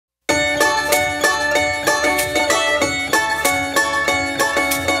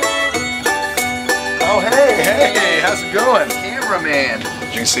how's it going? Cameraman. As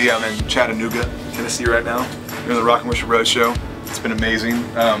you can see, I'm in Chattanooga, Tennessee right now. We're in the Rock and Worship Roadshow. It's been amazing.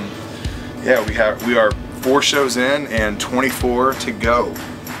 Yeah, we are 4 shows in and 24 to go.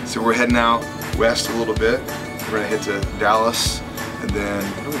 So we're heading out west a little bit. We're gonna hit to Dallas, and then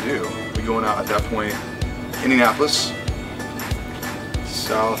what do? We're going out at that point, Indianapolis,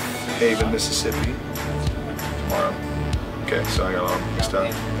 South Haven, Mississippi, tomorrow. Okay, so I got all mixed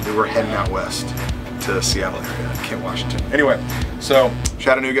up. And then we're heading out west to Seattle area, Kent, Washington. Anyway, so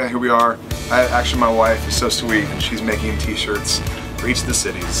Chattanooga, here we are. Actually, my wife is so sweet, and she's making t-shirts for each of the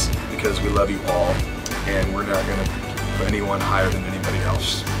cities because we love you all, and we're not gonna put anyone higher than anybody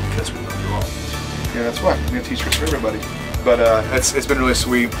else because we love you all. Yeah, that's why. We have t-shirts for everybody. But it's been really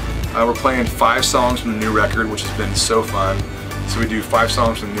sweet. We're playing 5 songs from the new record, which has been so fun. So we do 5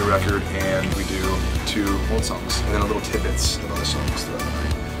 songs from the new record, and we do 2 old songs, and then a little tidbits of other songs throughout the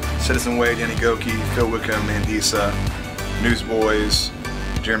night. Citizen Way, Danny Goki, Phil Wickham, Mandisa, Newsboys,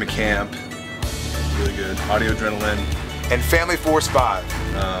 Jeremy Camp, really good, Audio Adrenaline, and Family Force 5.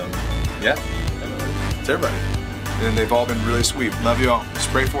 Yeah, it's everybody. And they've all been really sweet. Love you all. Just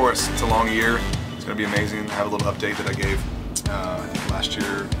pray for us. It's a long year. It's going to be amazing. I have a little update that I gave I think last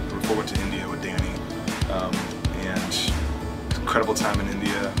year before I went to India with Danny. And incredible time in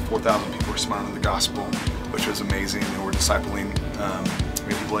India. 4,000 people responded to the gospel, which was amazing. And we're discipling,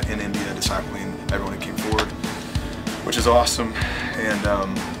 we have people in India discipling everyone who came forward, which is awesome. And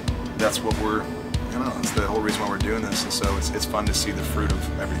that's what we're, that's the whole reason why we're doing this. And so it's fun to see the fruit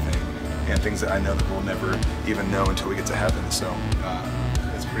of everything and things that I know that we'll never even know until we get to heaven. So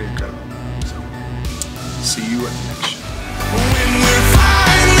it's pretty incredible. So see you at the next show.